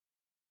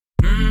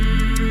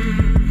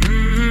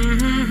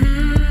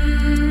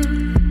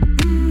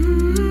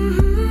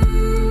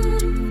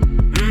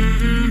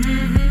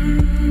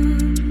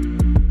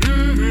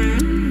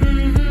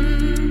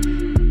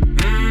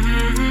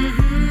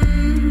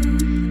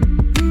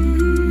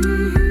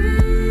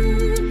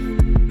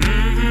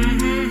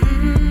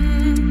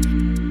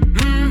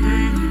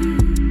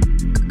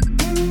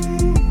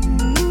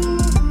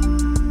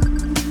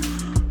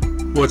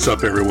What's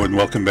up, everyone?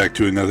 Welcome back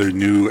to another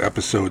new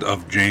episode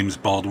of James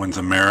Baldwin's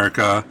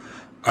America.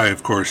 I,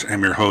 of course,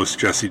 am your host,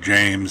 Jesse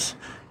James,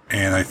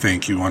 and I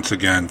thank you once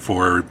again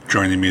for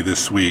joining me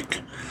this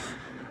week.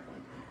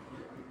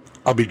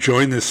 I'll be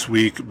joined this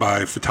week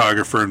by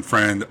photographer and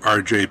friend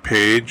RJ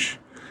Page.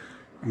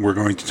 We're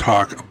going to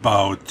talk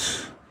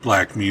about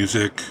black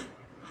music,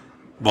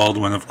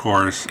 Baldwin, of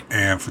course,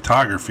 and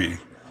photography.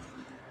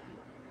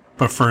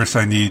 But first,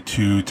 I need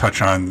to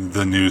touch on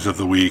the news of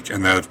the week,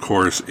 and that, of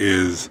course,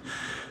 is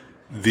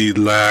the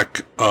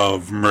lack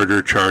of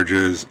murder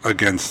charges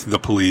against the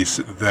police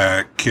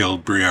that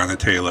killed Breonna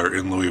Taylor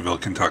in Louisville,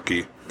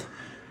 Kentucky.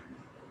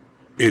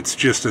 It's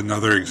just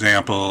another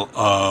example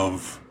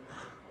of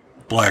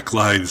black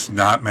lives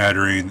not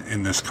mattering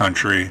in this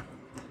country.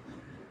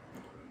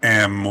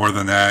 And more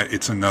than that,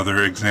 it's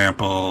another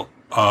example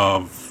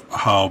of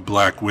how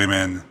black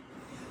women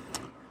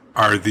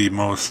are the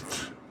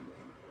most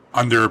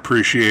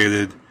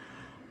underappreciated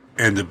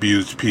and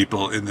abused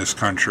people in this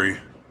country.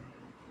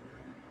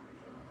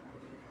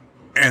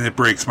 And it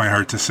breaks my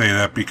heart to say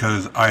that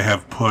because I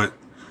have put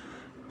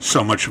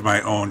so much of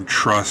my own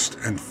trust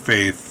and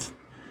faith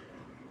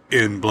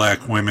in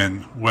black women,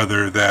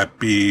 whether that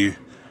be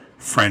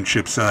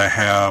friendships that I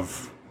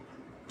have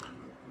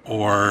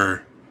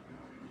or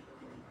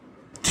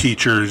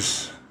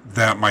teachers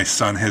that my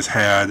son has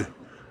had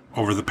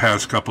over the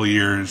past couple of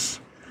years.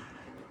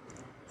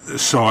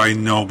 So I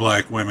know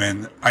black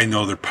women, I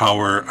know their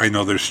power, I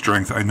know their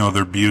strength, I know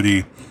their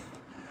beauty,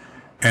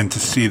 and to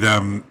see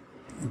them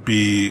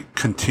be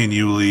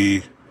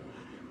continually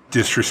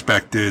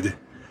disrespected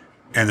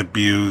and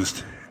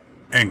abused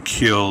and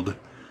killed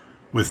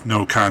with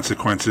no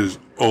consequences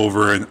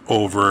over and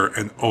over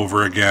and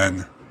over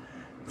again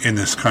in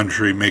this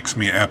country makes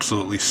me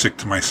absolutely sick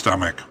to my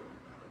stomach.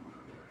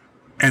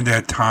 And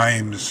at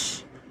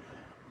times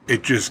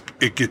it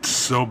gets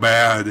so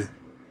bad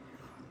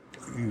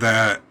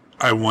that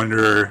I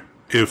wonder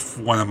if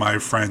one of my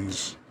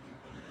friends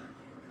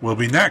will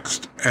be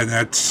next. And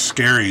that's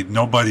scary.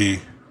 Nobody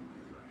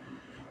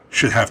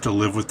should have to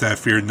live with that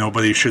fear.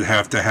 Nobody should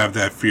have to have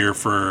that fear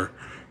for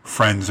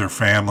friends or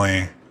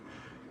family.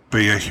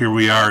 But yet here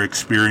we are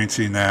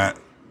experiencing that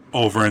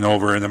over and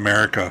over in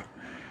America.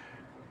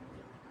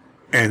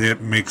 And it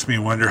makes me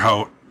wonder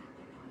how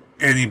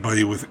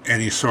anybody with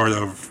any sort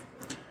of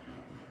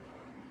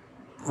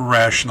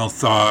rational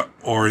thought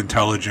or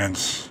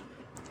intelligence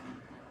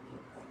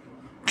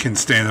can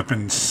stand up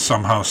and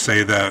somehow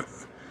say that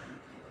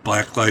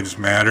Black Lives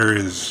Matter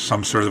is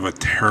some sort of a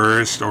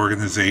terrorist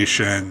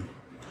organization,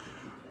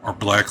 or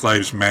Black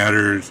Lives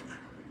Matter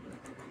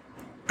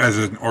as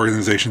an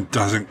organization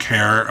doesn't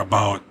care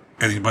about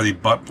anybody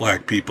but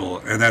black people.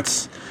 And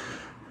that's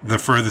the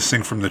furthest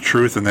thing from the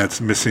truth, and that's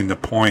missing the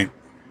point.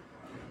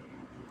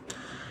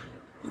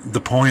 The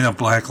point of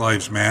Black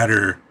Lives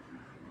Matter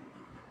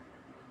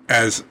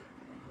as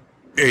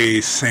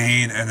a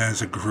sane and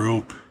as a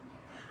group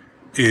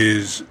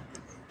is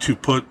to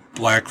put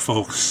black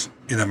folks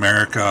in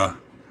America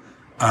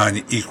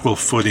on equal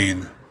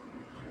footing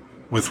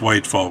with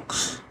white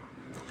folks.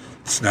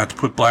 It's not to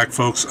put black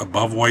folks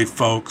above white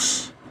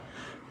folks.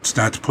 It's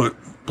not to put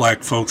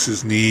black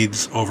folks'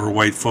 needs over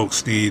white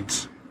folks'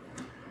 needs.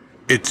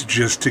 It's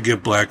just to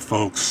give black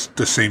folks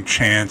the same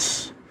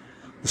chance,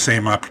 the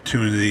same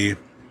opportunity,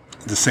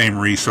 the same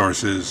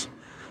resources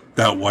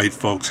that white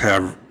folks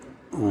have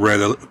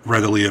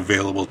readily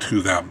available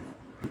to them.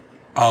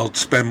 I'll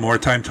spend more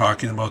time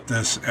talking about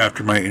this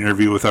after my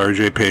interview with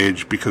RJ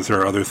Page because there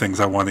are other things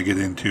I want to get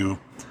into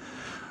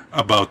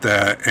about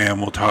that,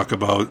 and we'll talk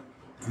about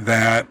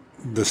that,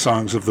 the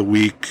songs of the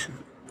week,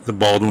 the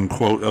Baldwin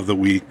quote of the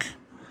week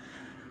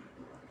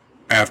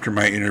after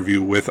my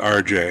interview with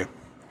RJ.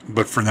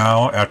 But for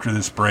now, after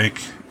this break,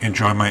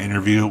 enjoy my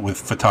interview with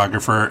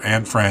photographer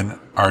and friend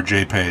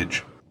RJ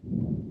Page.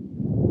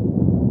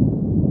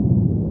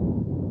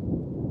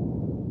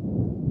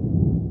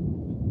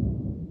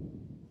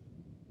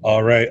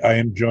 All right, I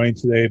am joined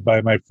today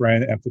by my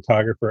friend and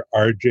photographer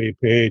RJ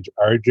Page.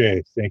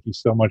 RJ, thank you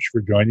so much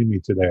for joining me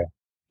today.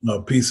 No,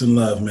 peace and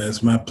love, man.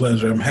 It's my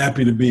pleasure. I'm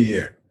happy to be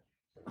here.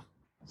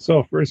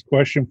 So, first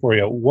question for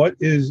you. What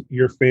is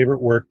your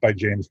favorite work by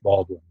James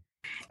Baldwin?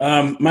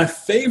 My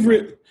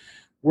favorite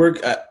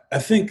work, I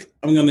think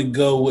I'm going to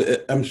go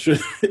with, I'm sure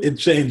it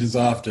changes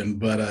often,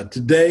 but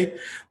today,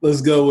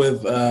 let's go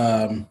with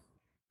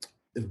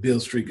If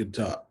Beale Street Could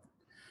Talk.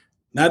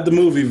 Not the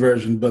movie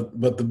version, but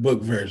the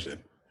book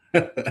version.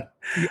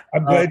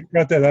 I'm glad you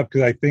brought that up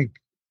because I think,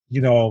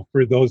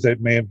 for those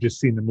that may have just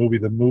seen the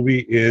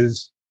movie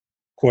is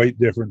quite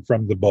different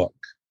from the book.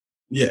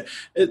 Yeah.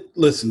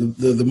 Listen,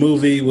 the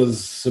movie was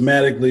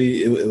thematically,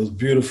 it was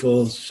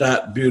beautiful,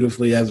 shot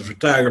beautifully. As a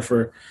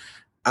photographer,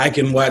 I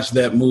can watch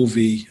that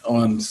movie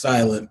on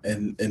silent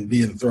and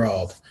be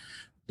enthralled.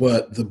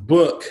 But the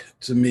book,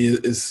 to me,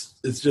 it's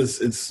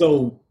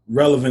so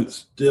relevant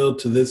still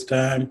to this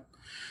time.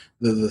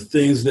 The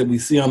things that we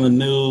see on the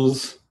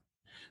news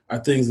are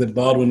things that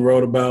Baldwin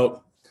wrote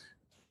about.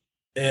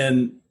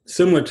 And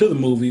similar to the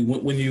movie,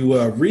 when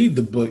you read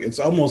the book, it's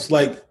almost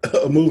like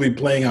a movie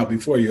playing out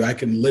before you. I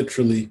can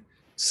literally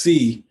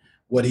see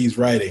what he's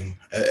writing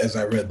as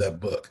I read that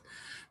book.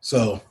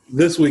 So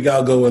this week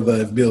I'll go with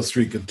If Beale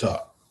Street Could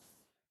Talk.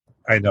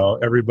 I know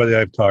everybody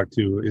I've talked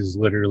to is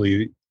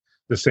literally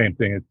the same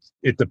thing.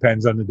 It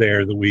depends on the day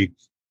or the week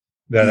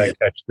that I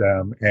catch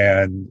them,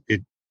 and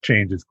it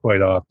changes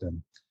quite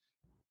often.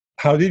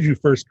 How did you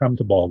first come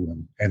to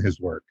Baldwin and his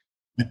work?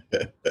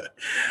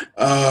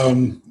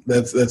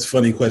 That's a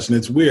funny question.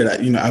 It's weird.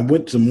 I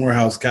went to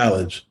Morehouse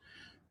College,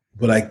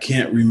 but I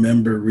can't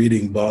remember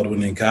reading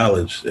Baldwin in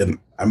college, and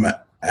I'm an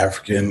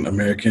African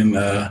American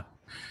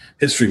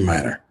history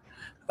minor.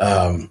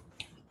 But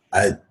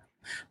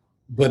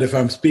if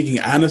I'm speaking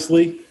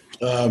honestly,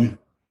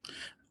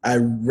 I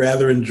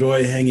rather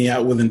enjoy hanging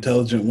out with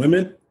intelligent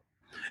women.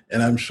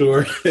 And I'm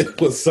sure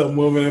it was some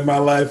woman in my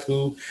life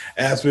who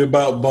asked me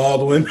about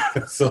Baldwin.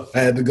 So I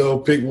had to go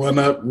pick one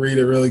up, read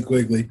it really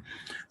quickly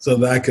so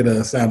that I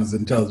could sound as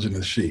intelligent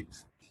as she.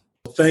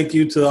 Thank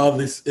you to all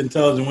these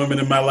intelligent women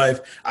in my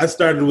life. I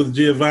started with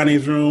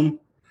Giovanni's Room.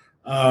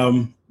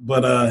 That's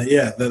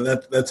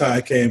how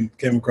I came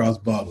across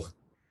Baldwin.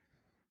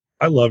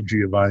 I love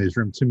Giovanni's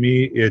Room. To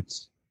me,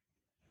 it's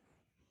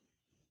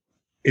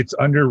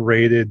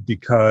underrated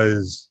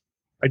because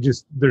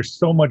there's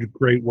so much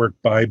great work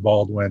by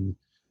Baldwin,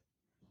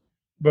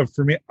 but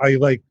for me,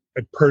 I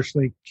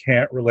personally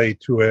can't relate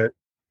to it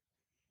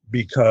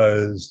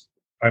because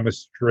I'm a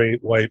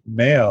straight white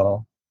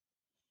male,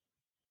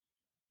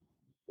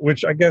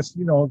 which I guess,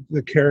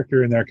 the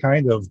character in there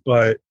kind of,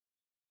 but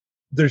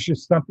there's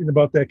just something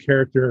about that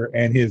character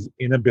and his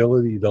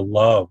inability to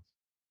love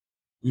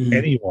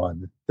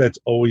anyone that's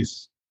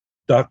always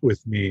stuck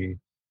with me.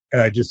 And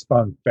I just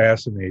found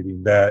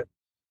fascinating that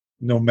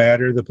no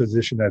matter the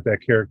position that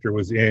character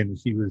was in,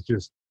 he was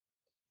just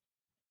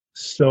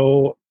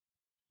so,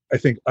 I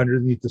think,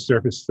 underneath the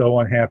surface, so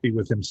unhappy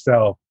with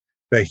himself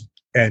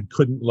and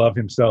couldn't love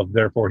himself.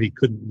 Therefore, he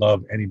couldn't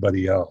love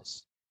anybody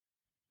else.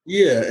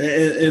 Yeah,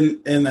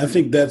 and I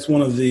think that's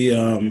one of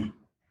the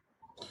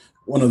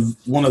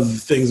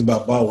things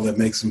about Baldwin that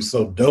makes him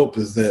so dope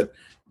is that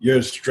you're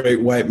a straight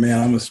white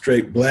man, I'm a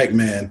straight black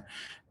man,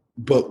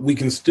 but we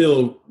can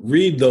still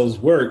read those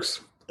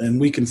works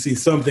and we can see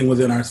something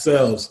within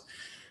ourselves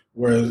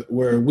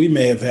where we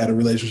may have had a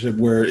relationship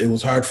where it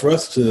was hard for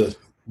us to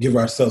give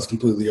ourselves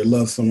completely or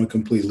love someone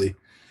completely.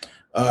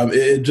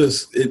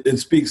 It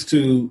speaks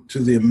to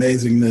the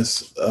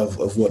amazingness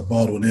of what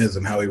Baldwin is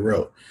and how he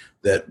wrote,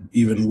 that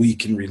even we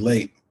can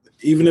relate,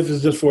 even if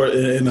it's just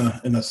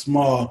in a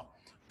small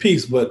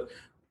piece. But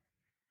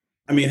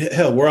I mean,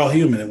 hell, we're all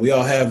human and we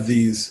all have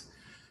these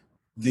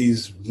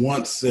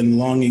wants and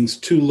longings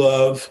to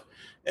love.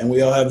 And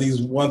we all have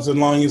these wants and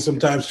longings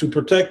sometimes to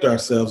protect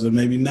ourselves and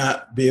maybe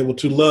not be able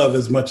to love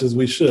as much as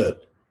we should.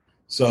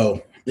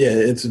 So, yeah,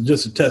 it's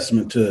just a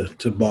testament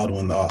to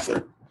Baldwin, the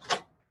author.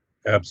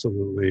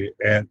 Absolutely.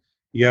 And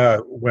yeah,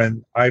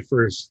 when I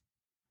first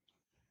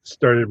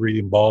started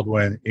reading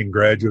Baldwin in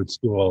graduate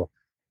school,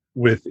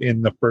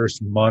 within the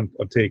first month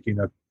of taking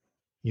a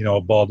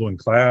Baldwin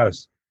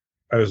class,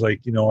 I was like,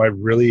 I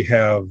really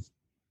have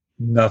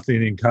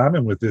nothing in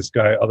common with this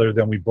guy other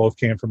than we both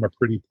came from a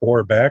pretty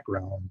poor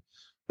background.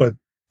 But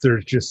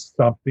there's just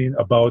something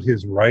about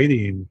his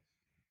writing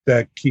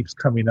that keeps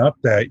coming up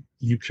that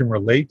you can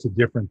relate to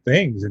different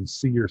things and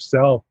see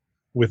yourself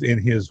within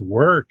his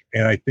work.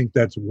 And I think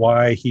that's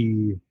why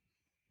he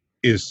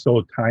is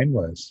so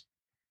timeless.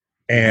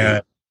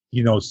 And,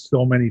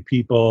 so many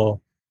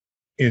people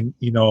in,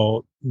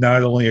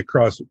 not only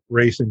across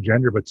race and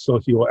gender, but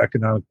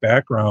socioeconomic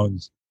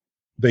backgrounds,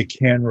 they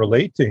can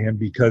relate to him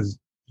because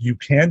you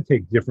can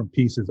take different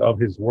pieces of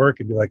his work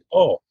and be like,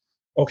 oh,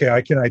 okay,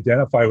 I can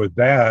identify with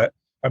that.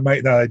 I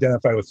might not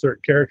identify with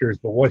certain characters,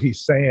 but what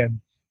he's saying,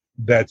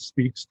 that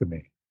speaks to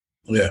me.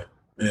 Yeah,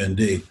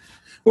 indeed.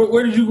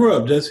 Where did you grow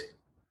up, Jesse?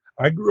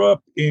 I grew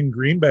up in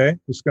Green Bay,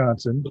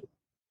 Wisconsin.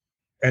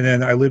 And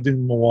then I lived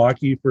in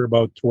Milwaukee for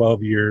about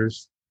 12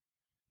 years.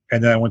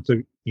 And then I went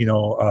to,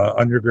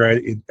 undergrad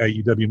at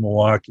UW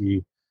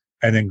Milwaukee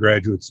and then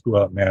graduate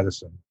school at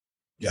Madison.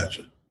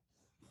 Gotcha.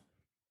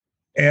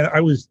 And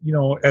I was,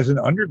 as an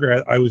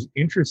undergrad, I was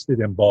interested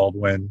in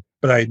Baldwin,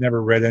 but I had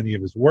never read any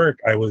of his work.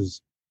 I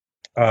was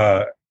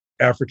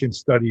African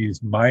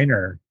Studies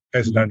minor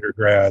as an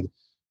undergrad.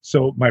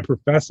 So my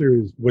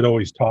professors would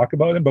always talk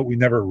about him, but we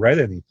never read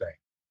anything.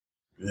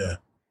 Yeah.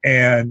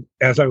 And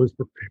as I was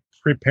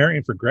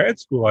preparing for grad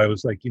school, I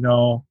was like,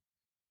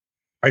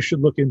 I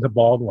should look into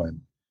Baldwin.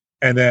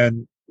 And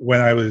then when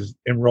I was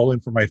enrolling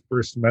for my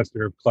first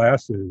semester of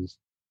classes,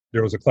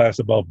 there was a class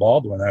about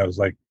Baldwin. I was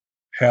like,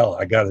 hell,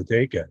 I got to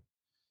take it.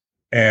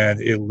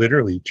 And it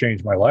literally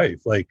changed my life.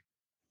 Like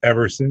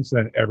ever since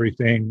then,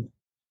 everything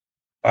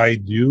I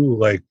do,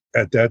 like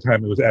at that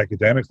time it was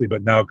academically,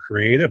 but now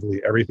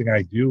creatively, everything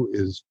I do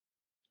is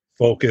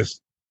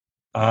focused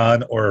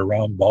on or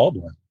around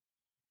Baldwin.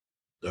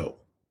 Oh.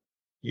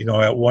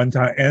 At one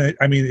time,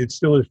 and it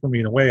still is for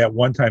me in a way. At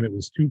one time it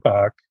was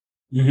Tupac.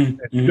 It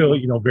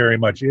still, very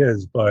much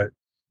is, but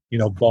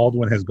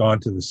Baldwin has gone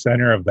to the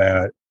center of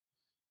that,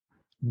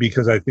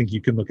 because I think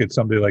you can look at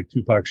somebody like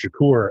Tupac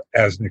Shakur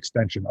as an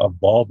extension of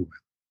Baldwin,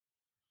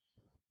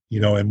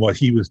 and what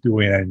he was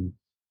doing and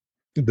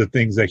the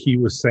things that he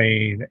was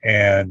saying,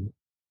 and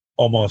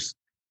almost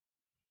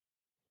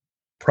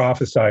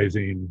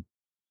prophesizing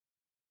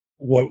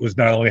what was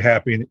not only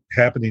happening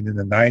in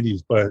the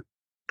 90s, but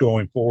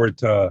going forward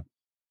to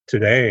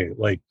today.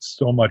 Like,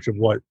 so much of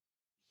what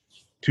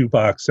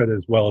Tupac said,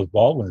 as well as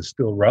Baldwin, is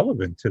still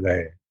relevant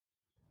today.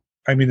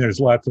 I mean, there's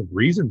lots of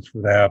reasons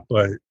for that,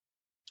 but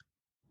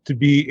to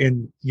be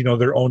in,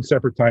 their own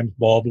separate times,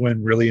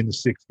 Baldwin really in the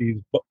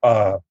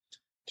 60s,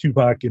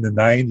 Tupac in the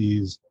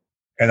 90s,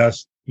 and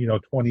us,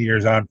 20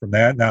 years on from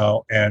that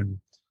now, and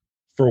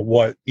for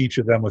what each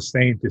of them was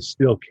saying to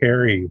still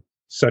carry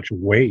such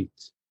weight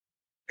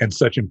and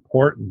such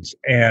importance.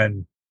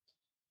 And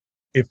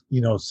if,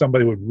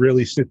 somebody would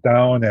really sit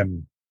down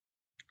and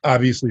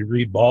obviously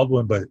read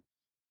Baldwin, but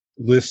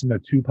listen to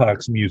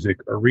Tupac's music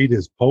or read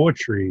his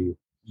poetry,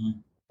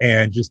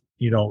 and just,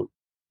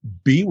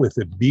 be with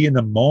it, be in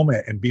the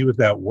moment and be with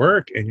that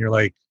work. And you're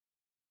like,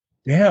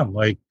 damn,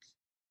 like,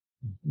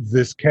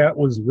 this cat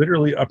was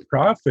literally a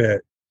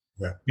prophet.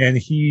 Yeah. And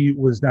he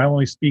was not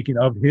only speaking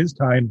of his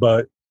time,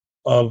 but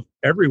of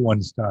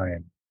everyone's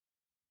time.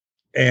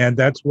 And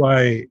that's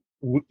why,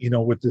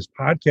 with this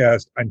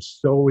podcast, I'm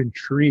so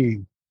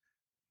intrigued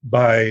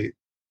by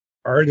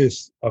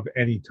artists of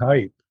any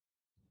type,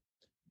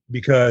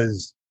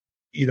 because,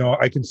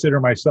 I consider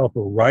myself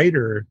a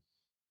writer,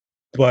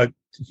 but,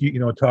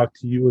 talk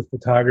to you with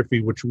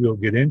photography, which we'll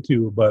get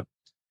into. But,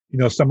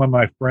 some of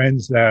my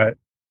friends that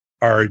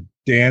are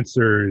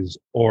dancers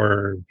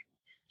or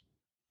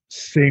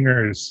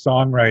singers,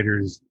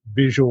 songwriters,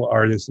 visual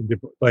artists, and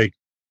different, like,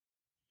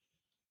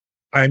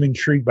 I'm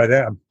intrigued by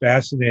that. I'm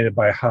fascinated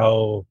by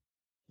how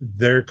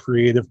their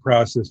creative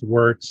process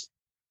works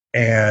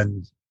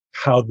and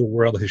how the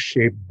world has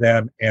shaped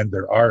them and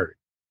their art.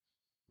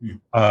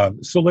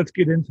 So let's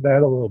get into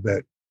that a little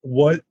bit.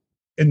 What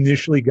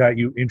initially got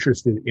you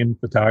interested in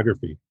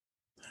photography?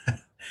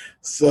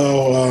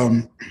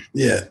 So,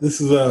 this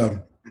is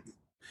an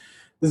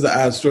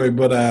odd story,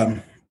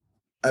 but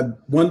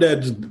one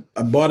day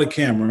I bought a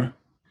camera,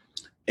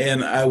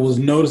 and I was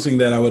noticing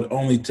that I would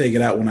only take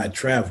it out when I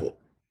traveled.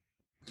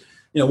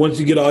 Once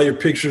you get all your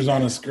pictures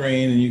on a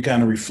screen and you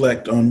kind of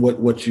reflect on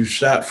what you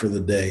shot for the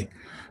day,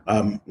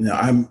 I'm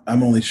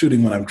only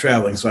shooting when I'm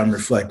traveling, so I'm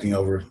reflecting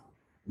over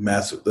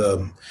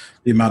the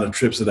amount of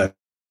trips that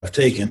I've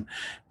taken.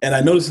 And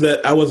I noticed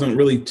that I wasn't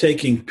really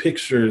taking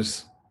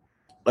pictures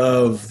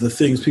of the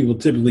things people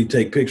typically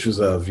take pictures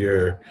of,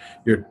 your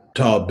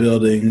tall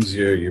buildings,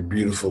 your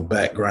beautiful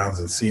backgrounds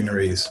and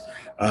sceneries.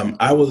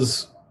 I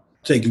was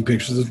taking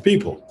pictures of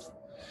people.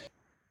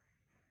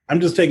 I'm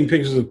just taking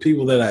pictures of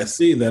people that I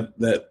see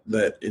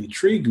that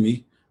intrigue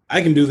me.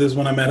 I can do this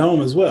when I'm at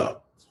home as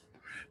well.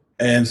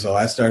 And so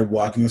I started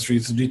walking the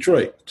streets of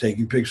Detroit,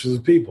 taking pictures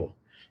of people.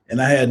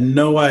 And I had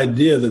no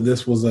idea that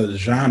this was a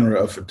genre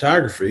of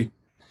photography,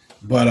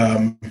 but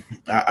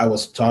I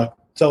was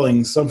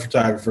telling some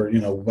photographer,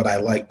 what I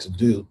like to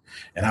do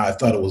and how I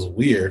thought it was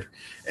weird.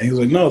 And he was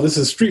like, no, this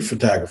is street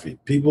photography.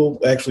 People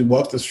actually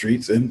walk the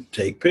streets and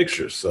take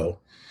pictures. So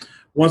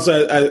once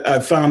I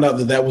found out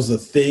that was a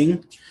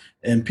thing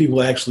and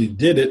people actually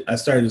did it, I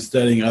started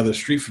studying other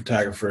street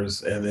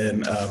photographers, and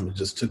then it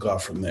just took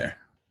off from there.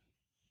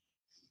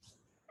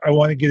 I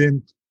want to get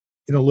in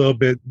a little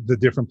bit the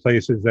different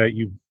places that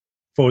you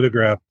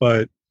photograph,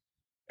 but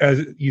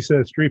as you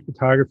said, street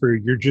photographer,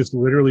 you're just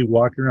literally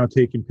walking around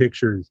taking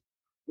pictures.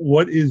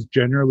 What is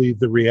generally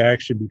the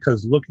reaction?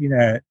 Because looking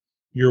at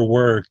your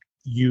work,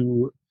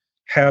 you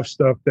have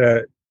stuff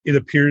that it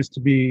appears to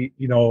be,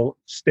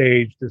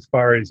 staged, as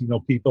far as,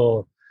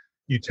 people,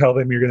 you tell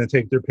them you're going to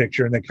take their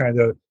picture and they kind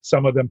of,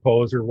 some of them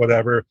pose or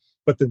whatever,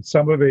 but then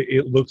some of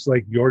it looks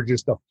like you're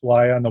just a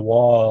fly on the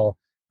wall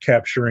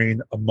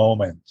capturing a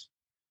moment.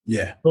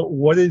 Yeah. But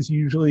what is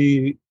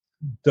usually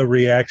the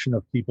reaction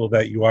of people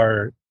that you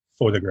are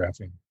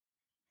photographing?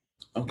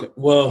 Okay.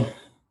 Well,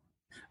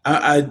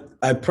 I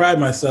pride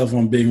myself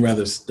on being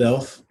rather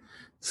stealth,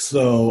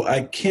 so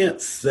I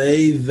can't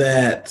say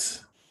that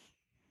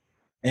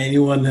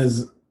anyone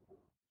has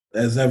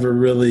ever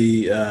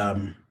really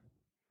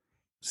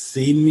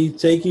seen me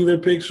taking their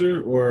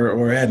picture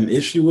or had an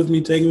issue with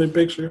me taking their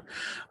picture,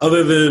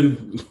 other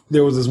than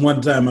there was this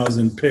one time I was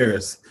in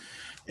Paris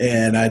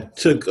and I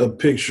took a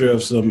picture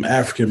of some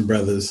African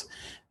brothers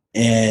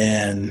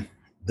and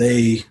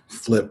they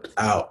flipped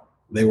out.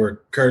 They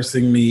were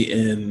cursing me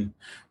in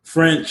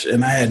French,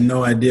 and I had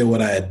no idea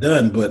what I had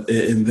done. But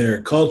in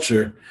their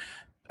culture,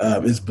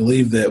 it's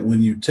believed that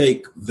when you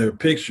take their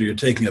picture, you're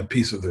taking a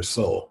piece of their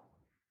soul.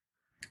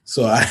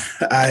 So I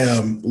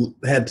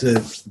had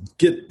to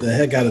get the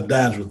heck out of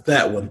Dodge with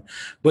that one.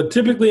 But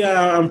typically,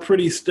 I'm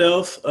pretty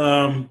stealth.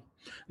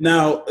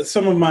 Now,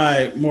 some of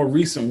my more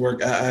recent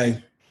work,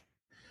 I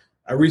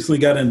recently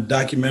got into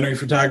documentary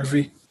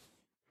photography.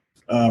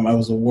 I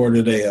was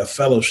awarded a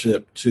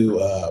fellowship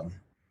to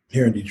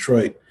here in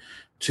Detroit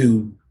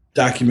to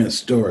document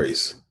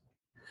stories.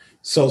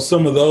 So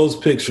some of those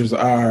pictures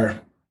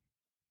are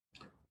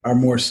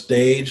more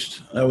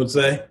staged, I would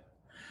say.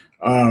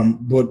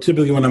 But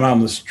typically when I'm out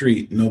in the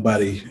street,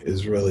 nobody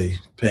is really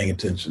paying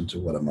attention to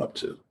what I'm up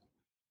to.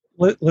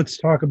 Let's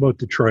talk about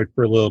Detroit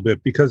for a little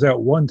bit, because at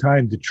one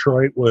time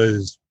Detroit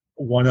was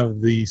one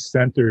of the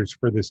centers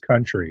for this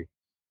country.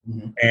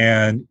 Mm-hmm.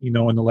 And,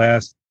 in the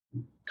last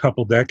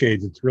couple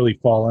decades, it's really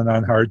fallen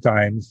on hard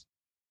times,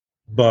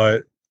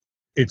 but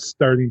it's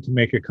starting to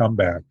make a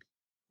comeback.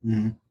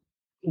 Mm-hmm.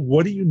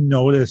 What do you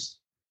notice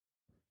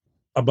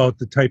about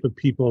the type of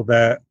people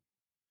that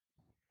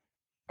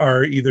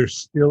are either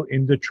still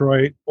in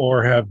Detroit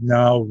or have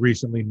now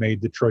recently made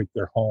Detroit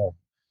their home?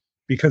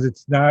 Because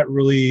it's not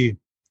really,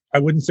 I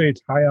wouldn't say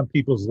it's high on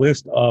people's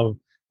list of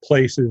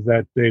places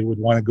that they would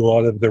want to go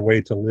out of their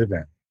way to live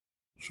in.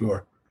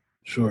 Sure.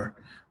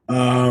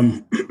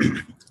 And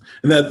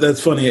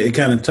that's funny. It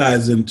kind of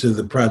ties into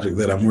the project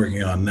that I'm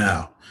working on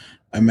now.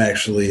 I'm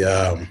actually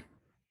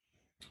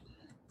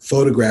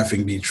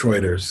photographing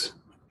Detroiters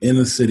in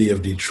the city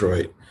of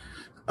Detroit,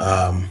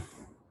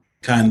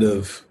 kind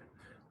of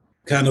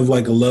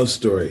like a love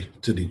story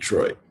to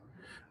Detroit.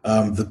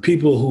 The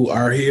people who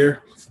are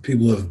here,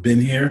 people who have been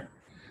here,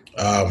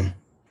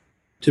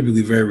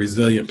 typically very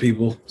resilient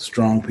people,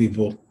 strong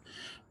people,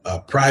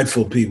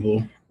 prideful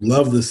people,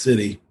 love the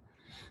city.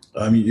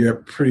 You're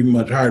pretty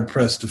much hard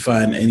pressed to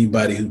find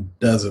anybody who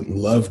doesn't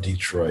love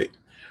Detroit.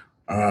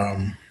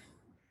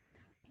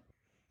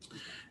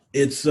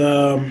 It's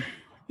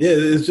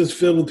just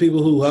filled with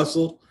people who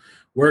hustle,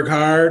 work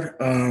hard,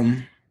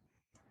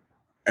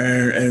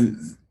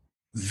 and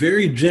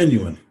very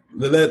genuine.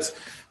 That's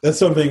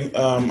something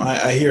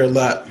I hear a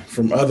lot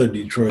from other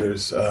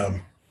Detroiters.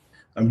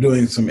 I'm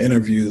doing some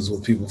interviews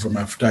with people for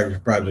my photography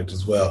project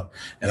as well.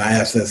 And I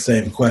ask that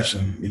same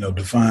question,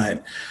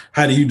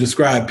 how do you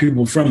describe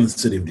people from the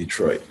city of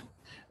Detroit?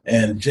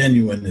 And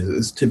genuine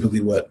is typically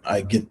what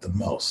I get the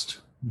most.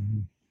 Mm-hmm.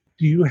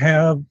 Do you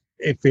have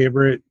a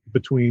favorite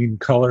between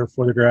color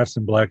photographs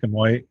and black and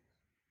white?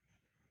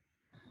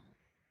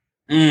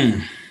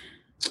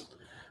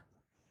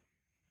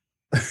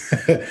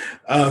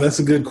 That's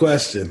a good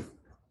question.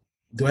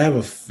 Do I have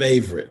a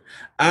favorite?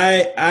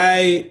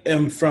 I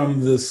am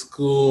from the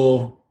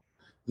school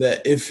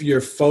that if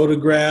the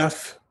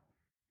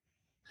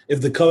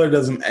color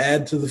doesn't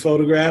add to the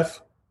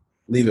photograph,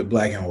 leave it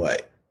black and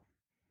white.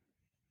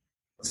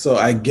 So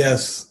I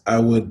guess I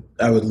would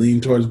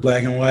lean towards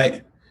black and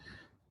white.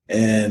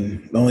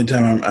 And the only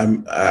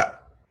time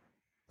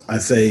I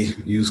say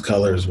use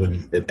colors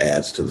when it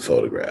adds to the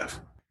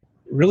photograph.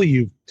 Really,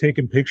 you've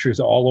taken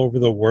pictures all over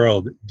the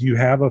world. Do you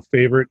have a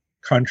favorite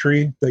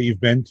country that you've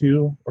been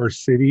to or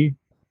city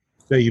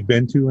that you've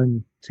been to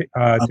and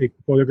take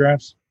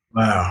photographs?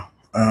 Wow,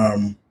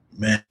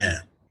 man,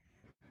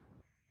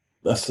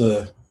 that's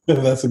a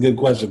good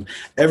question.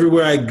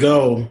 Everywhere I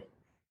go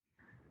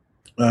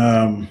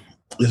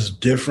is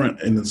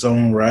different in its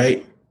own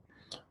right.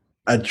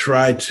 I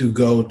try to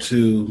go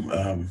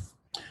to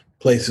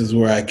places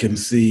where I can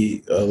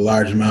see a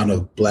large amount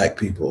of Black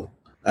people.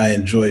 I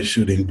enjoy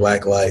shooting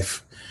Black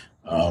life.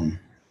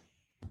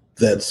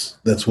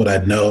 That's what I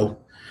know.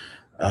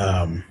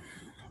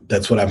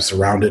 That's what I'm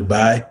surrounded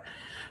by.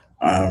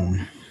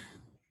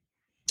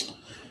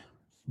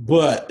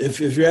 But if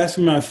you're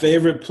asking my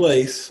favorite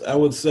place, I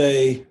would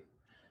say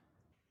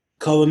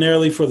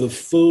culinarily for the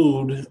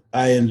food,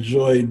 I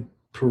enjoyed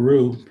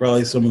Peru.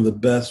 Probably some of the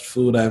best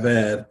food I've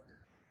had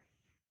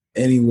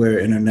anywhere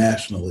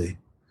internationally.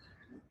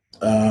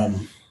 I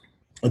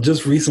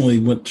just recently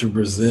went to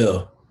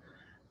Brazil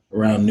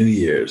around New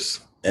Year's,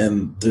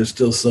 and there's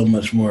still so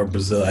much more of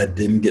Brazil I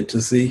didn't get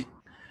to see,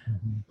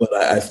 but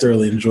I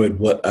thoroughly enjoyed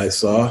what I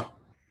saw.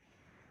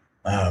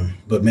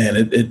 But man,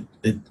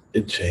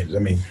 it changed. I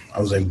mean, I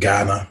was in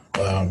Ghana,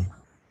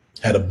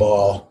 had a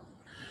ball.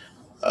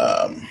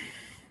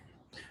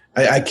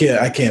 I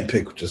can't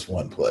pick just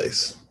one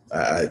place.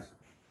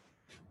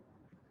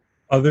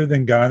 Other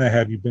than Ghana,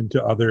 have you been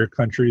to other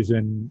countries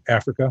in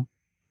Africa?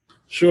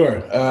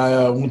 Sure.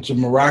 I went to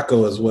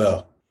Morocco as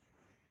well.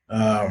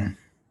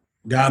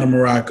 Ghana,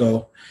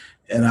 Morocco,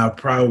 and I'll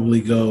probably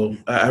go.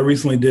 I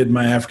recently did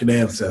my African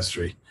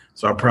ancestry,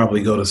 so I'll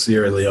probably go to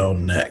Sierra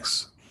Leone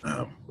next,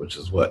 which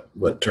is what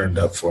turned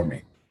up for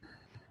me.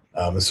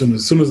 As soon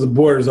as the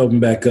borders open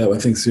back up, I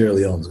think Sierra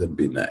Leone is going to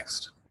be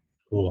next.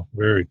 Cool.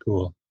 Very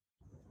cool.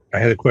 I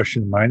had a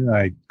question in mind, and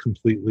I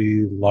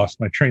completely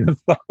lost my train of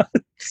thought.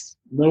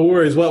 No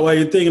worries. While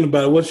you're thinking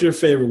about it, what's your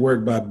favorite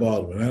work by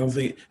Baldwin? I don't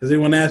think has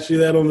anyone asked you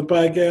that on the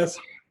podcast?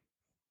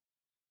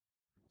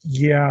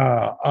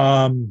 Yeah.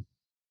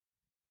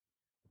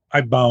 I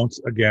bounce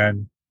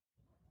again.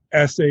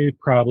 Essay,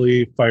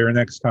 probably Fire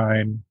Next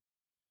Time.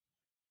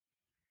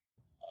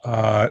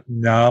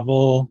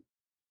 Novel,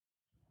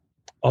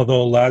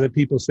 although a lot of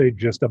people say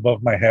Just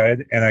Above My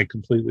Head, and I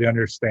completely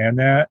understand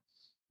that.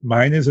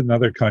 Mine is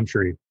Another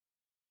Country.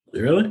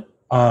 Really?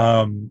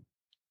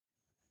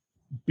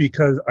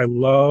 Because I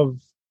love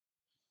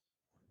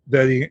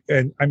that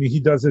he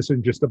does this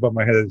in Just Above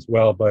My Head as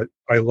well, but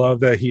I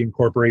love that he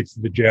incorporates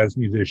the jazz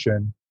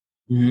musician.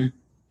 Mm-hmm.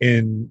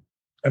 in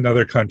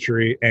another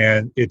country,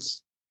 and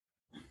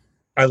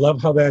I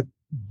love how that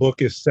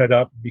book is set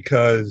up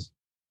because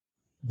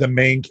the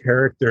main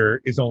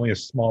character is only a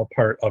small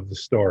part of the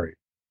story,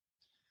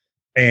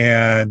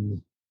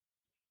 and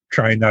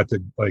trying not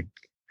to like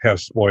have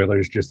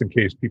spoilers just in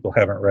case people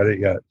haven't read it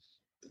yet.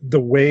 The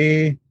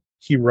way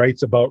he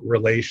writes about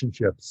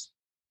relationships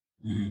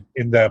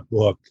in that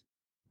book,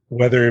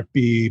 whether it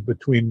be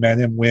between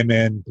men and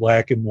women,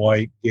 black and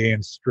white, gay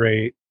and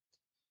straight,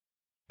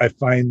 I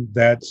find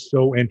that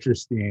so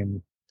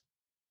interesting.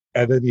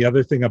 And then the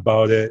other thing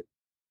about it,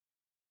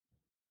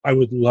 I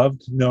would love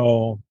to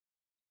know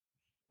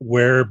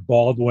where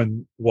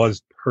Baldwin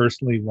was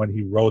personally when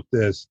he wrote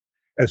this,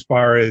 as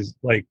far as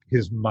like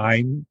his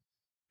mind,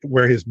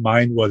 where his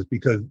mind was,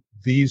 because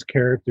these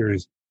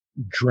characters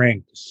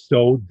drank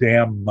so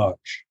damn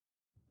much.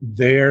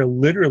 They're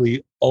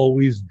literally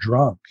always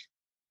drunk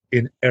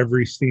in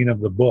every scene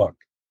of the book.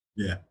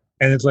 Yeah.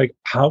 And it's like,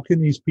 how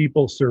can these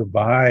people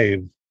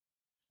survive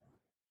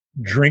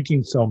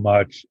drinking so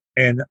much?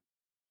 And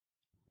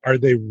are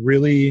they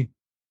really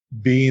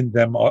being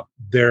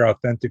their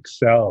authentic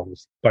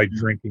selves by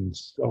drinking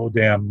so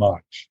damn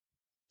much?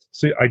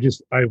 So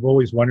I've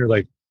always wondered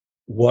like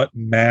what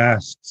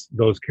masks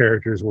those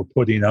characters were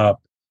putting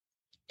up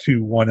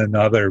to one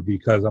another,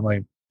 because I'm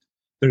like,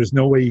 there's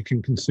no way you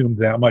can consume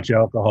that much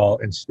alcohol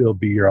and still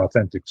be your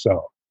authentic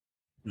self.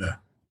 Yeah.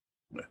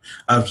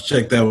 I've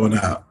checked that one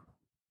out.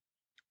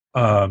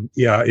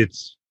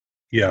 It's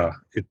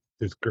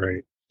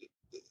great.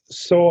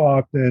 So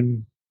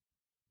often,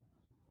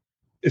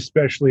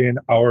 especially in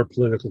our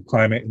political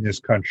climate in this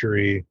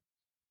country,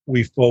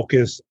 we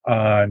focus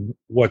on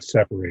what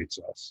separates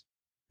us.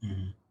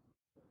 Mm-hmm.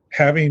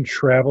 Having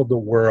traveled the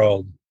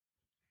world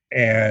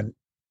and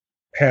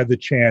had the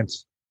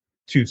chance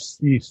to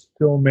see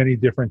so many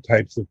different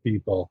types of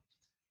people,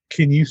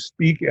 can you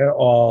speak at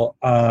all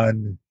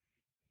on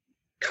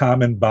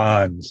common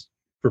bonds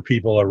for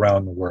people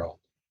around the world?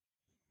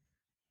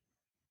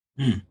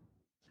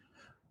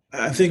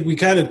 I think we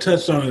kind of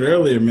touched on it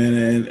earlier,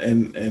 man,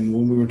 and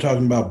when we were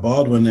talking about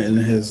Baldwin and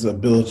his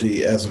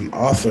ability as an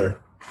author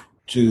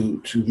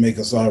to make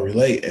us all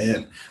relate.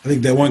 And I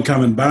think that one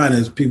common bond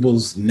is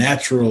people's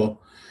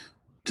natural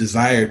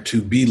desire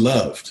to be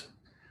loved.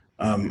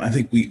 I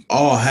think we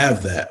all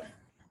have that.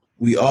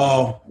 We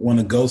all want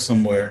to go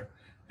somewhere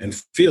and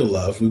feel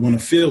loved. We want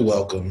to feel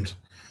welcomed.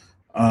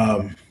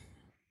 And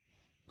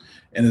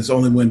it's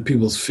only when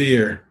people's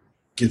fear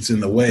gets in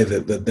the way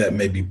that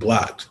may be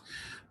blocked.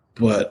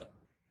 But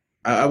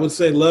I would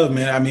say love,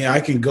 man. I mean, I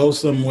can go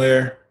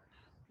somewhere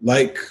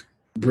like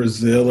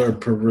Brazil or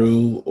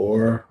Peru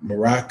or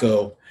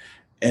Morocco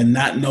and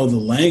not know the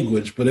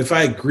language. But if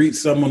I greet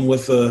someone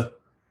with a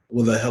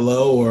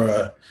hello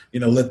or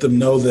let them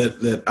know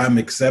that I'm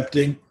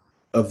accepting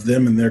of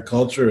them and their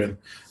culture and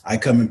I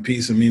come in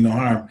peace and mean no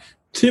harm,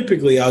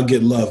 typically I'll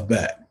get love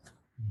back.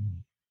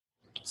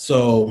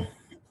 So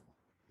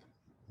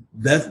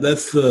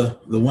that's the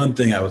one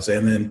thing I would say.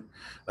 And then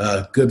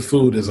good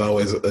food is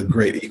always a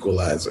great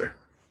equalizer.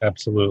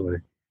 Absolutely.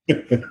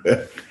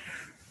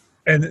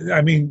 And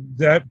I mean,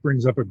 that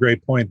brings up a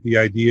great point. The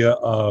idea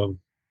of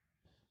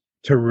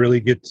to really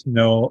get to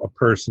know a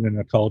person in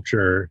a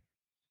culture,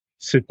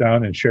 sit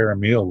down and share a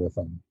meal with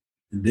them.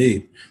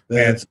 Indeed.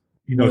 And,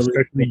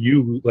 especially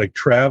you like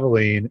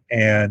traveling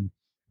and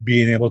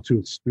being able to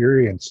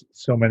experience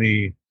so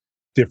many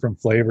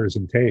different flavors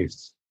and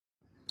tastes.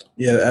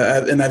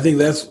 Yeah. And I think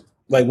that's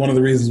like one of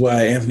the reasons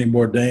why Anthony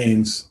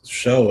Bourdain's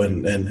show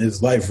and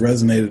his life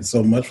resonated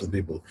so much with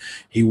people.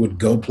 He would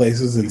go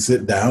places and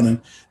sit down and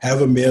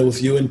have a meal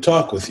with you and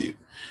talk with you.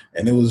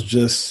 And it was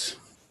just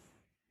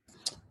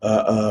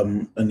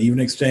an even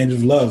exchange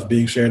of love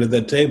being shared at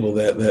that table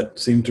that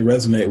seemed to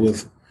resonate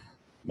with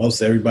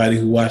most everybody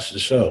who watched the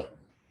show.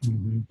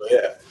 Mm-hmm. So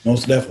yeah,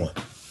 most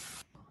definitely.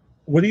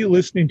 What are you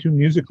listening to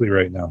musically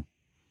right now?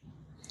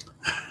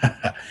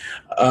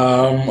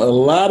 A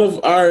lot of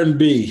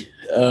R&B.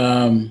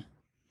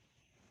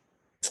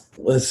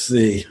 Let's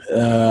see.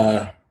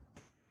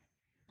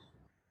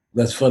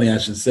 That's funny I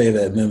should say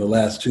that. And then the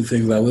last two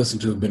things I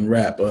listened to have been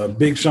rap.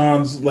 Big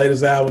Sean's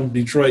latest album,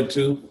 Detroit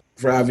 2,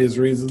 for obvious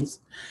reasons.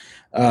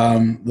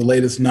 The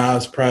latest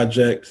Nas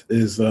project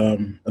is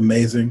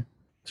amazing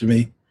to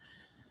me.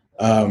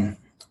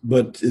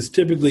 But it's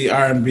typically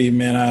R&B,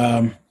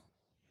 man.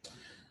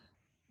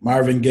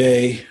 Marvin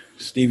Gaye,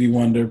 Stevie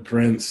Wonder,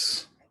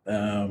 Prince.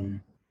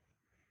 I'm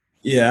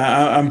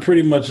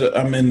pretty much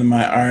I'm in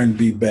my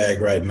R&B bag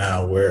right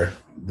now, where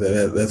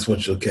that's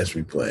what you'll catch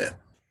me playing.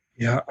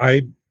 Yeah,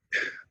 I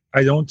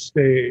don't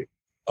stay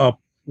up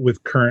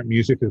with current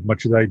music as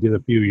much as I did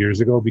a few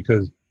years ago,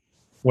 because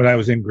when I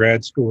was in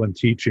grad school and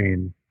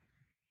teaching,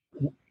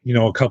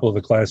 a couple of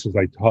the classes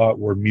I taught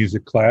were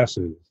music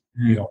classes,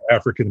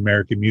 African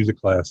American music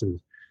classes.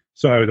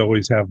 So I would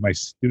always have my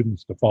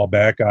students to fall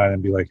back on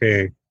and be like,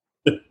 hey,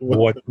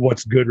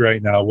 what's good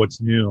right now?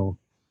 What's new?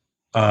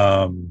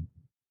 But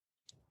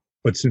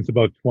since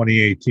about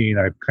 2018,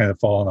 I've kind of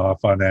fallen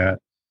off on that.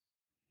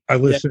 I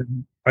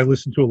listen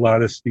to a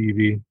lot of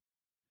Stevie.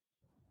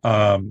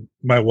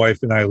 My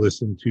wife and I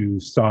listen to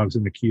Songs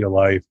in the Key of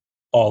Life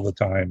all the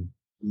time.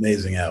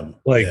 Amazing album.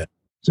 Like, Yeah.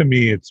 to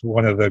me, it's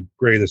one of the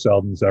greatest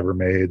albums ever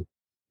made.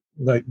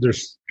 Like,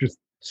 there's just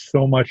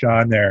so much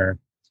on there.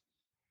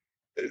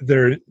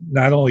 They're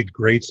not only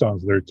great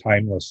songs, they're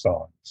timeless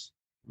songs.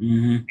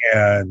 Mm-hmm.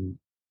 And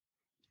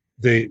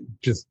they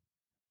just,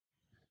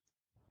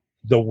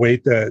 the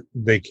weight that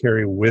they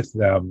carry with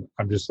them,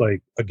 I'm just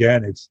like,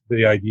 again, it's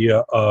the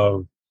idea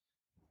of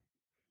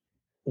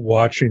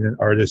watching an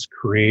artist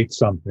create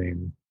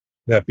something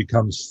that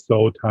becomes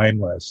so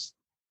timeless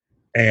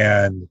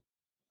and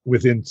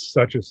within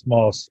such a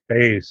small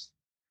space,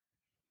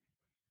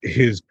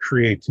 his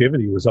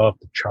creativity was off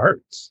the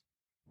charts.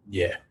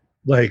 Yeah.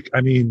 Like,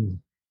 I mean,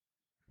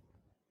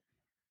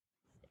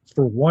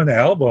 for one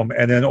album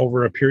and then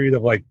over a period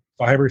of like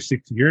 5 or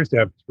 6 years to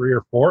have 3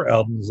 or 4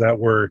 albums that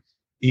were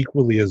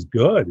equally as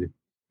good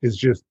is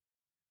just,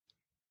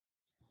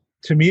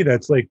 to me,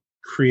 that's like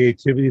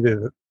creativity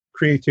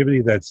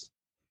that's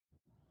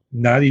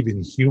not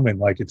even human.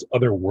 Like, it's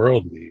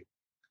otherworldly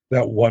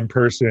that one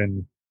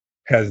person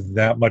has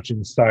that much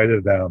inside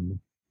of them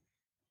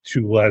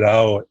to let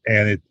out,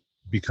 and it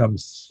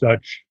becomes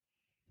such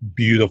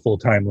beautiful,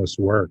 timeless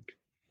work.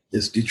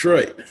 It's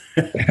Detroit.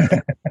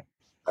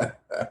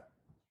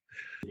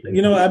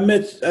 You know,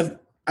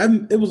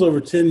 it was over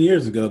 10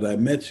 years ago that I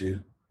met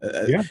you.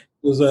 Yeah.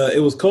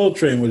 It was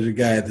Coltrane was your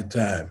guy at the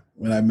time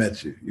when I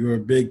met you. You were a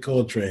big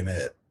Coltrane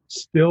head.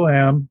 Still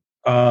am.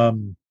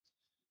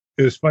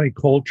 It was funny.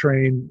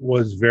 Coltrane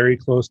was very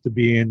close to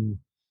being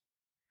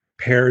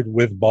paired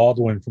with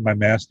Baldwin for my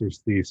master's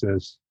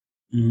thesis.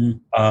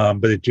 Mm-hmm.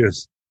 But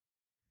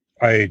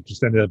I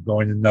just ended up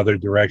going in another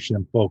direction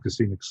and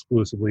focusing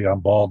exclusively on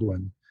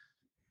Baldwin.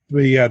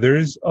 But yeah,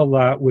 there's a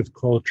lot with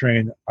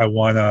Coltrane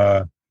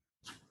on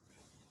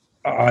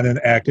an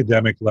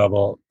academic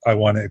level, I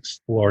want to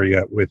explore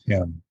yet with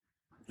him.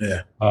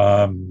 Yeah.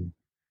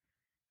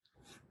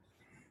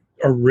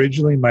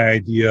 Originally,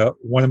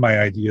 one of my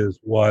ideas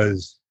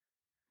was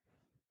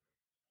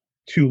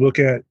to look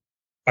at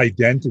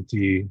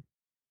identity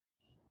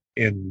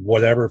in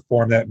whatever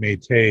form that may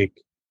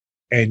take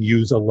and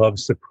use a Love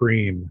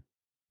Supreme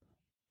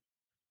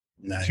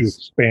to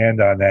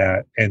expand on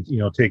that and,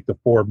 take the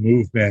 4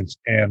 movements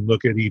and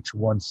look at each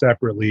one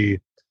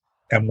separately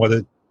and what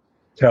it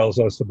tells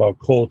us about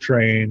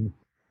Coltrane,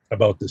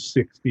 about the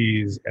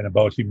 60s, and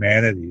about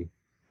humanity.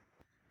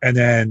 And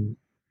then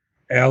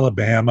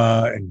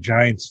Alabama and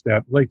Giant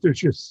Step, like, there's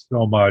just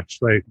so much.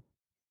 Like,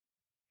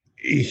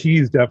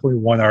 he's definitely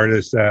one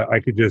artist that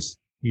I could just,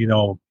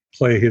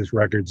 play his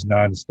records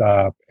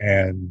nonstop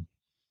and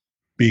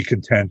be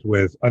content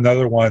with.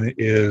 Another one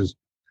is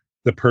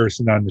the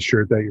person on the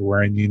shirt that you're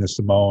wearing, Nina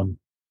Simone.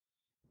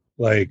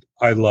 Like,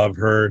 I love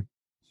her.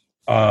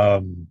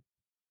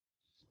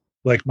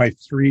 Like, my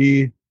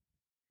 3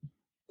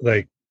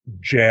 like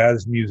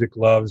jazz music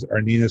loves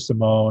are Nina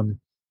Simone,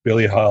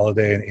 Billie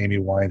Holiday, and Amy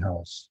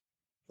Winehouse.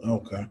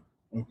 Okay.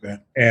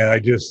 And I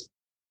just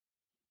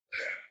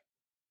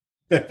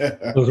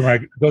those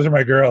are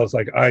my girls.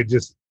 Like,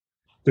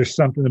 there's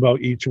something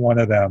about each one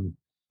of them.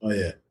 Oh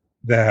yeah.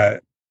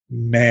 That,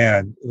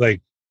 man,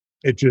 like,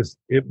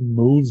 it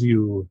moves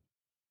you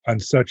on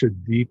such a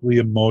deeply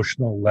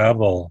emotional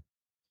level.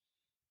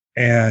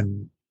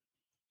 And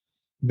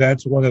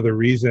that's one of the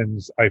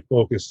reasons I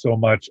focus so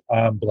much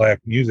on Black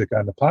music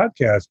on the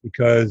podcast,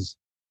 because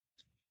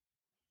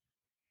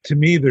to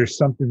me, there's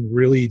something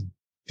really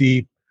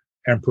deep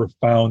and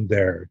profound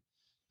there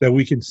that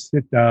we can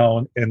sit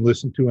down and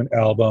listen to an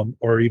album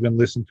or even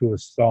listen to a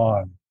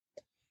song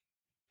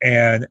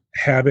and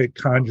have it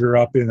conjure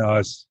up in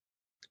us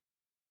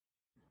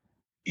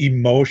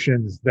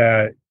emotions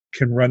that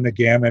can run the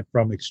gamut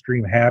from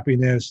extreme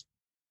happiness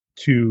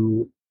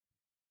to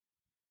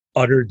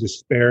utter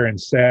despair and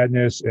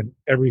sadness and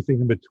everything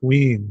in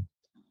between,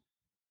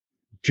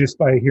 just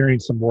by hearing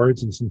some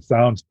words and some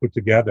sounds put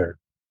together.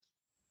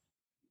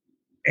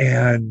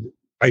 And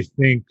I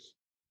think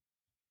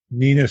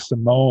Nina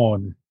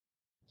Simone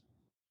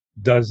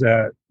does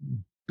that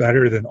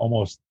better than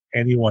almost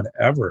anyone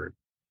ever.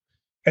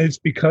 And it's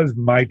because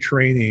my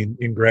training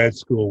in grad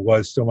school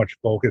was so much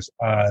focused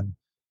on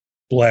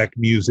Black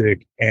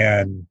music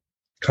and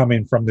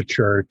coming from the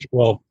church.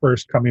 Well,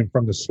 first coming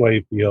from the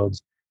slave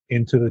fields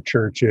into the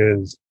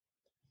churches,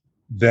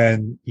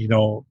 then,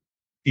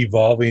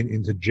 evolving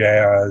into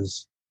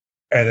jazz,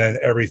 and then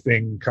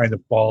everything kind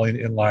of falling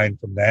in line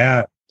from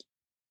that.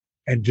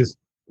 And just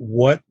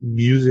what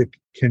music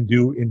can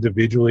do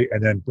individually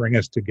and then bring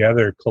us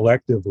together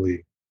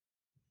collectively.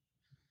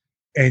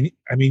 And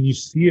I mean, you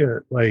see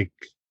it like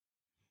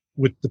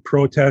with the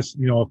protests,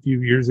 a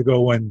few years ago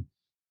when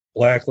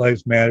Black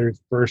Lives Matter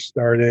first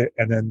started,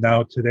 and then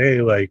now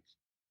today, like,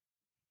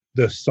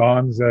 the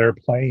songs that are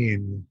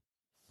playing,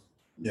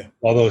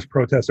 while those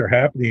protests are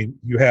happening,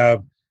 you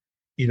have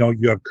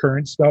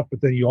current stuff,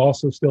 but then you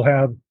also still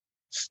have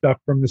stuff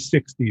from the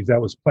 60s that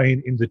was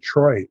playing in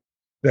Detroit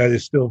that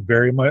is still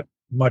very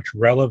much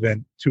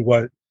relevant to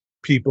what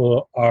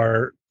people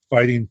are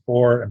fighting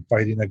for and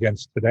fighting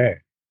against today.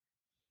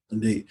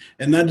 Indeed,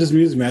 and not just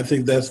music, man. I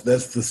think that's the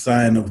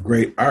sign of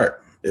great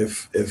art.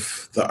 If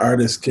the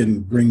artist can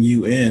bring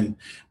you in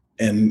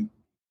and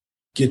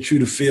get you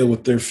to feel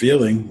what they're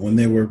feeling when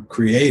they were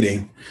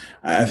creating,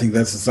 I think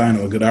that's a sign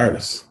of a good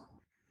artist.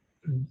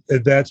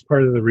 That's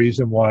part of the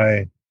reason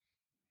why,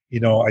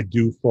 I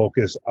do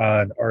focus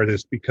on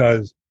artists,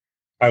 because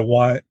I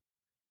want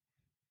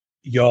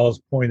y'all's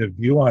point of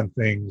view on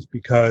things,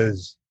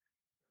 because,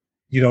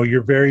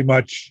 you're very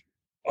much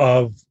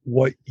of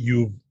what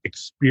you've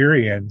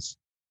experienced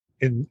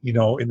in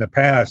the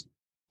past,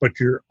 but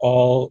you're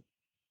all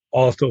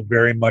also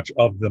very much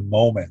of the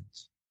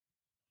moment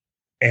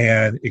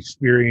and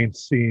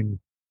experiencing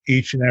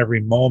each and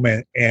every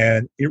moment,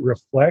 and it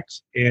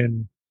reflects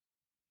in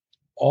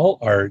all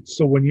art.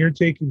 So when you're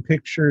taking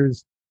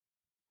pictures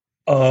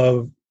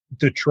of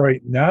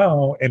Detroit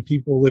now and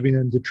people living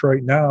in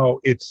Detroit now,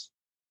 it's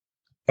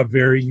a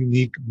very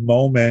unique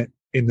moment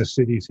in the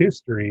city's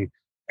history,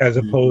 as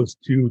opposed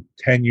to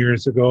 10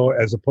 years ago,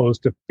 as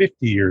opposed to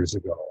 50 years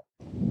ago.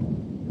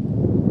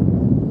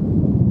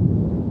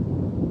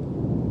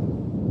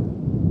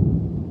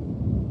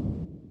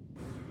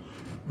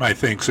 My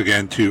thanks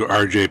again to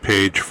RJ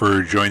Page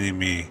for joining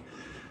me.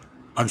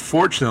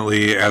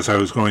 Unfortunately, as I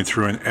was going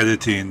through and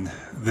editing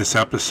this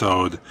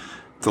episode,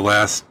 the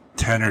last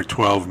 10 or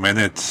 12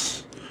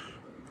 minutes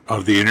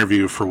of the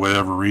interview, for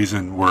whatever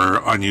reason,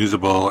 were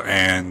unusable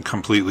and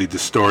completely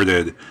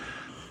distorted.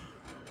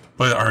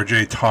 But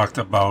RJ talked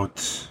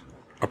about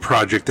a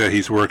project that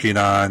he's working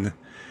on,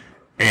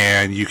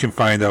 and you can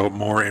find out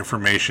more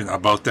information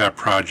about that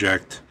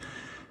project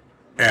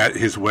at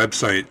his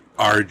website,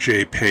 rjpage.com,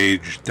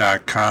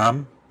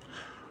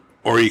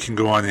 or you can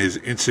go on his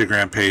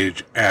Instagram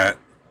page at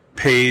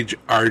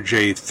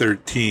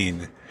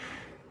pagerj13,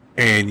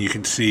 and you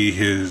can see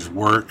his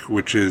work,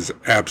 which is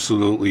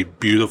absolutely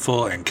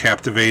beautiful and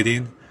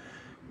captivating,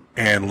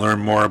 and learn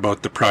more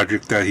about the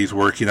project that he's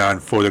working on,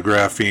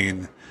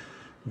 photographing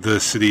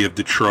the city of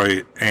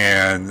Detroit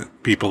and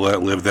people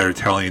that live there,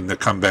 telling the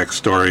comeback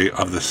story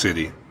of the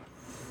city.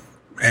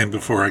 And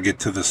before I get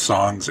to the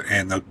songs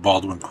and the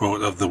Baldwin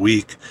quote of the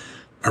week,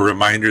 a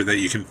reminder that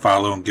you can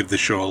follow and give the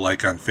show a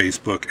like on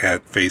Facebook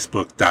at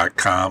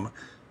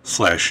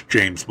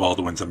facebook.com/James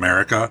Baldwin's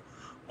America,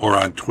 or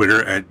on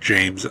Twitter at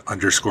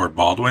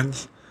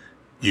James_Baldwins.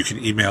 You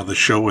can email the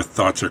show with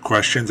thoughts or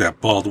questions at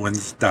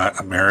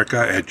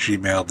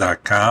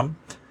baldwins.america@gmail.com.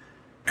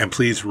 And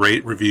please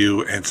rate,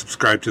 review, and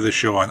subscribe to the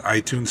show on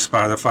iTunes,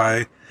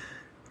 Spotify,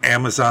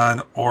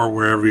 Amazon, or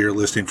wherever you're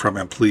listening from,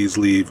 and please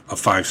leave a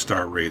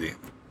 5-star rating.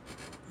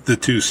 The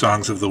 2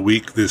 songs of the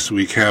week this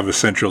week have a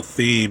central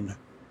theme,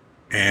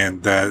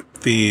 and that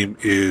theme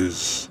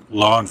is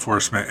law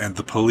enforcement and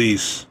the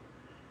police.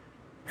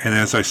 And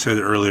as I said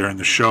earlier in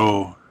the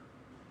show,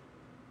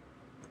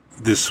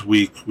 this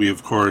week we,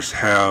 of course,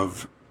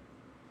 have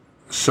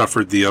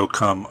suffered the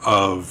outcome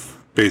of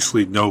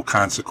basically no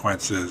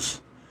consequences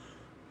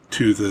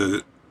to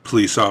the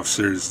police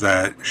officers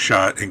that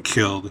shot and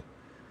killed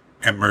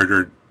and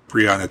murdered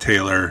Breonna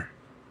Taylor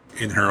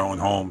in her own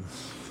home.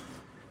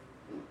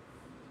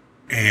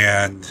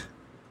 And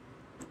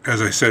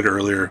as I said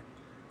earlier,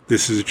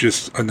 this is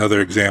just another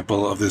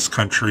example of this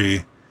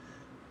country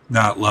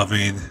not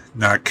loving,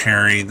 not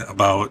caring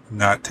about,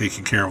 not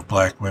taking care of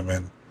black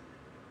women.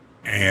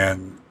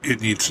 And it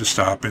needs to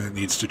stop and it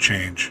needs to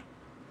change.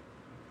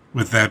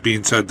 With that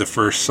being said, the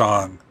first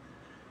song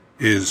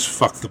is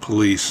Fuck the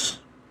Police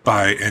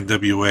by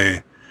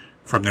NWA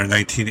from their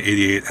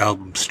 1988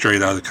 album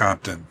Straight Outta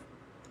Compton.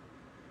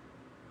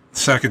 The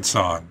second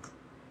song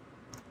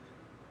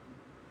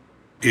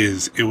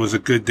is It Was a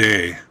Good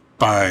Day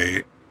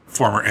by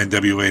former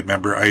NWA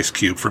member Ice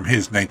Cube from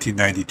his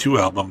 1992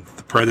 album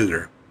The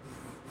Predator.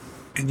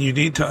 And you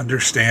need to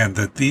understand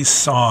that these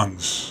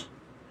songs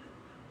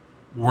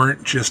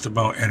weren't just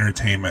about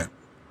entertainment.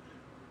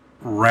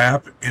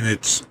 Rap in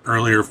its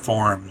earlier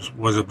forms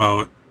was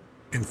about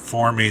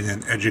informing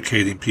and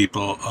educating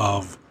people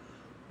of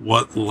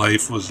what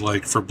life was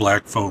like for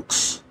black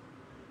folks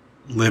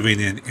living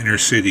in inner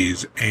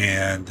cities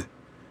and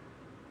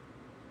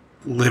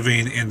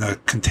living in a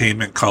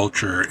containment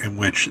culture in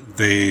which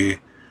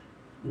they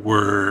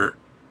were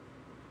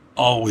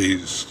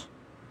always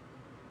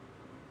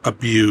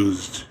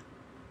abused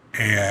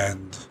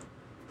and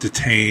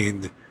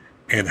detained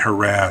and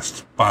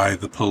harassed by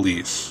the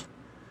police.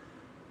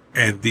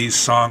 And these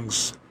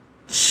songs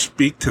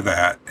speak to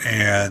that,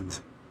 and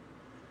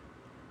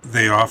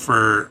they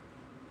offer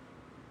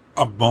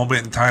a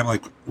moment in time,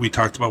 like we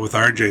talked about with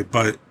RJ,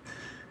 but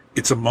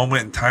it's a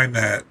moment in time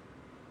that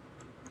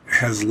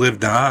has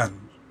lived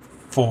on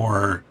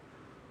for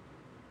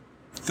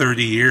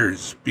 30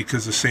 years,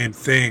 because the same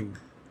thing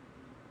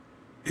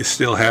is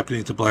still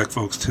happening to black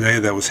folks today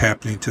that was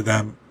happening to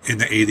them in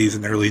the 80s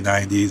and early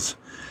 90s,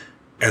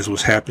 as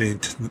was happening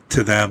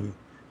to them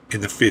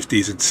in the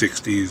 50s and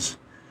 60s,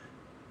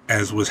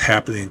 as was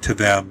happening to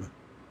them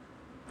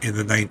in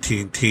the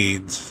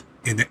 19-teens,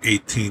 in the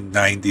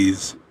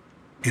 1890s,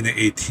 in the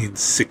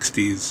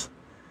 1860s,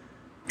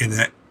 in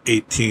the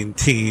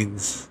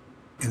 18-teens,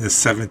 in the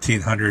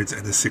 1700s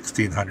and the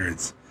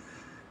 1600s.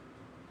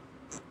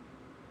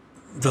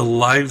 The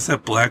lives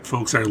that black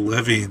folks are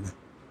living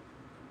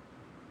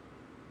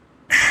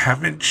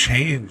haven't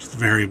changed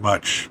very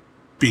much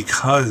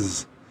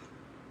because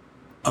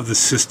of the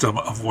system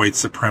of white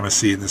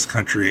supremacy in this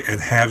country, and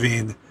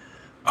having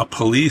a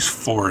police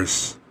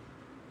force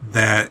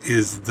that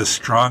is the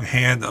strong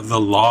hand of the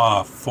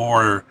law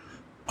for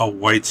a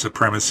white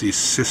supremacy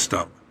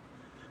system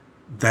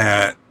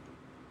that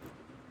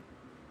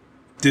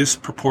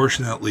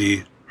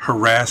disproportionately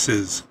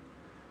harasses,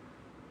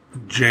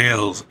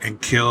 jails,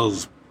 and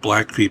kills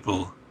black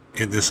people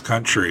in this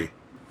country.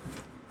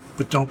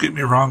 But don't get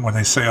me wrong when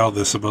I say all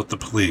this about the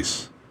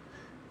police.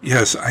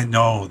 Yes, I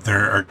know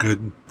there are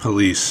good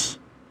police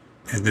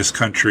in this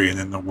country and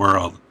in the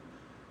world.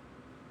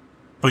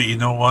 But you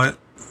know what?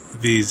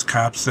 These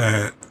cops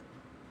that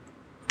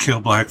kill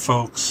black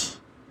folks,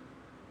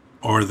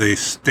 or they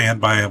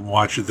stand by and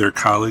watch their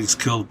colleagues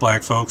kill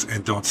black folks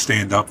and don't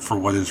stand up for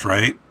what is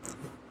right,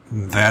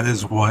 that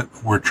is what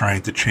we're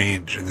trying to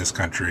change in this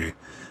country,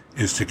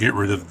 is to get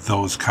rid of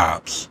those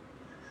cops.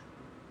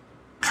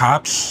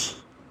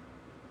 Cops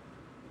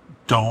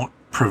don't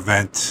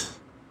prevent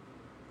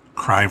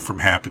crime from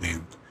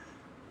happening.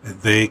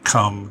 They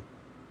come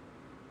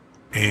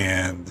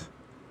and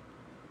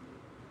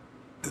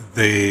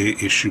they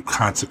issue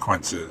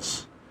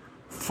consequences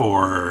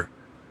for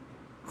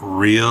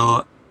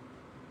real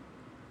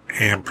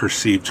and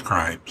perceived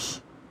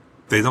crimes.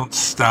 They don't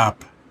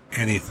stop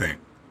anything.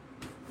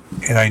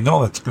 And I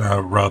know that's going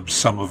to rub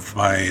some of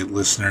my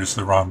listeners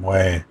the wrong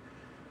way,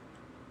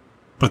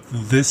 but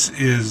this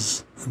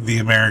is the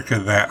America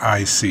that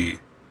I see.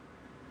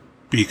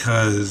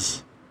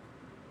 Because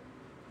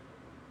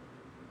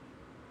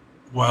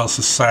while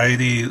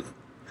society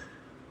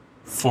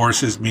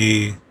forces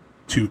me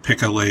to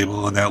pick a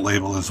label, and that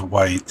label is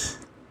white,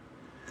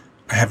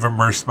 I have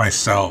immersed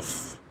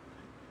myself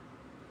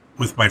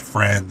with my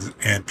friends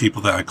and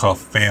people that I call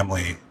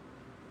family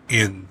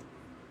in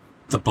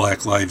the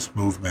Black Lives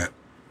Movement,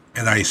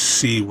 and I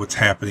see what's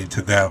happening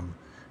to them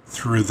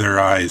through their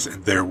eyes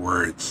and their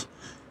words.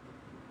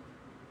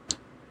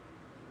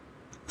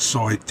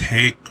 So I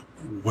take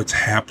what's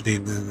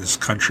happening in this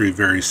country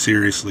very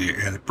seriously,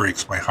 and it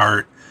breaks my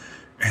heart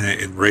and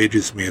it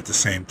enrages me at the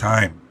same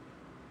time.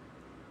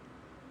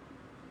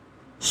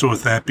 So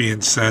with that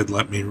being said,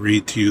 let me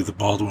read to you the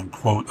Baldwin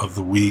quote of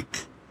the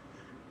week.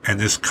 And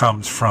this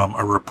comes from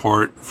a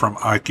report from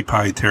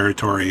Occupied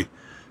Territory,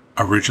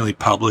 originally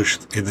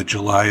published in the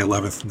July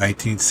 11th,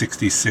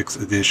 1966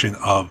 edition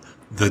of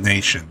The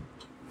Nation.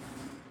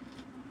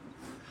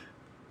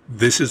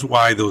 This is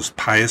why those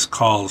pious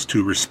calls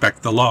to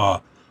respect the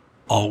law,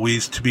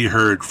 always to be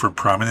heard from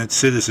prominent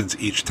citizens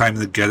each time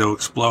the ghetto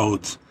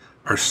explodes,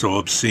 are so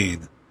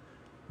obscene.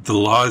 The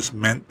law is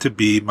meant to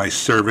be my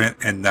servant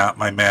and not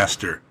my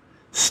master,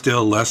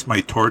 still less my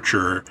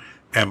torturer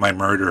and my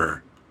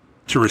murderer.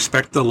 To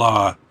respect the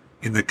law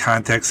in the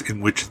context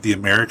in which the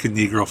American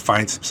Negro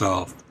finds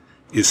himself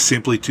is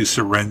simply to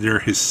surrender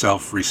his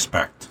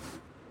self-respect.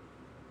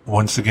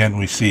 Once again,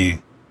 we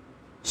see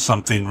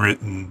something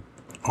written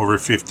over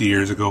 50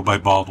 years ago by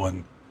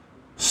Baldwin,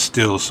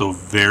 still so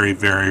very,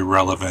 very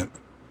relevant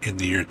in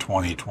the year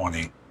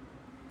 2020.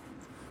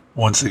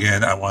 Once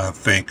again, I want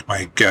to thank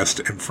my guest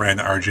and friend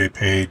RJ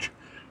Page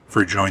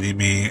for joining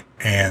me.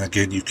 And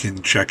again, you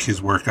can check his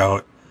work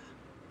out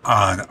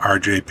on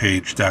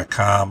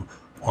rjpage.com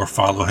or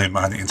follow him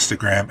on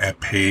Instagram at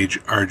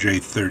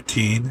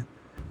pagerj13.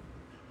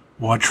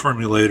 Watch for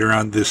me later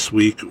on this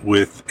week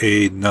with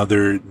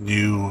another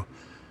new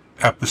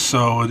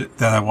episode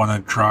that I want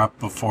to drop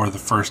before the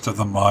first of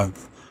the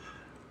month,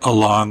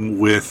 along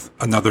with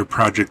another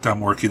project I'm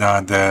working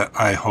on that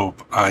I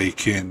hope I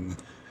can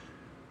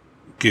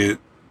get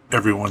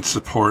everyone's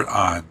support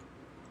on.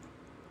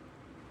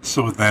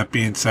 So with that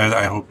being said,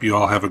 I hope you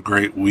all have a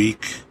great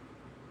week.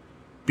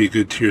 Be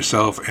good to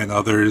yourself and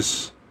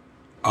others.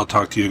 I'll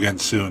talk to you again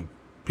soon.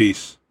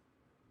 Peace.